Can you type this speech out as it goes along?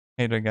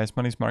Hey there guys,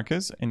 my name is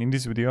Marcus, and in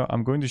this video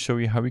I'm going to show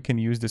you how you can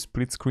use the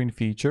split screen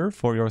feature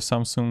for your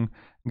Samsung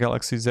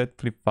Galaxy Z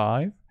Flip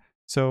 5.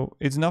 So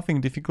it's nothing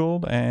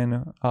difficult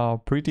and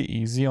pretty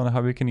easy on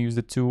how you can use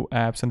the two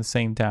apps at the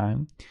same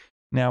time.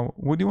 Now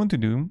what you want to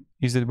do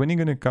is that when you're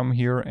going to come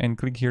here and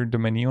click here the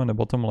menu on the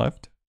bottom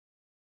left,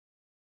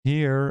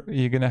 here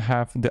you're going to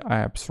have the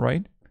apps,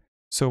 right?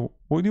 So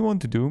what you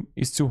want to do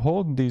is to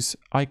hold this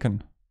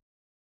icon,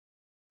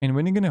 and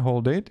when you're going to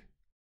hold it,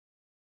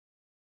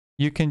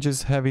 you can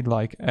just have it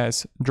like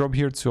as drop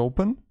here to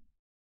open,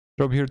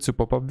 drop here to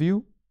pop-up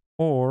view,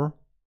 or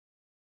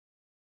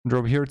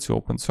drop here to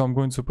open. So I'm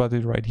going to put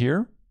it right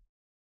here,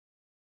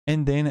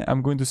 and then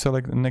I'm going to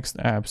select the next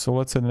app. So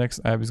let's say the next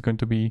app is going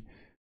to be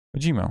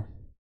Gmail,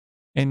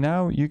 and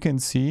now you can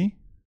see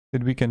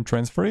that we can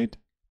transfer it,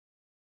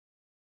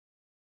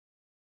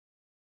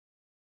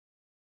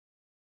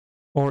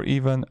 or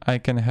even I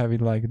can have it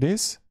like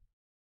this.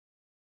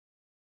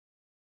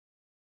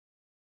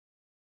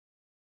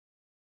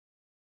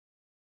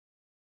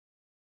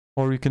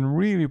 Or you can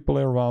really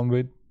play around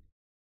with,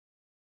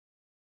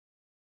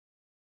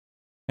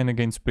 and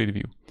again split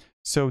view.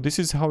 So this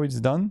is how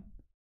it's done,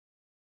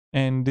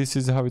 and this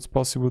is how it's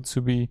possible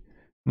to be.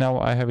 Now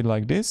I have it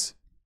like this,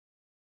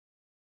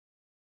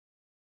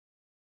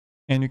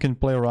 and you can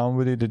play around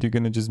with it, that you're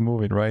gonna just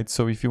move it, right?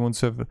 So if you want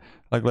to have,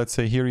 like, let's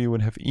say here you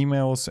would have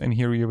emails, and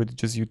here you would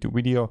just YouTube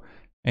video,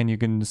 and you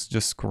can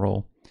just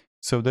scroll.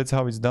 So that's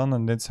how it's done,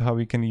 and that's how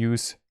you can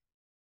use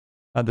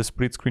the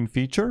split screen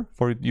feature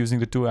for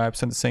using the two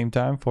apps at the same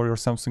time for your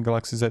Samsung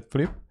Galaxy Z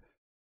Flip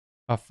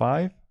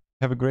 5.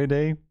 Have a great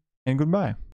day and goodbye.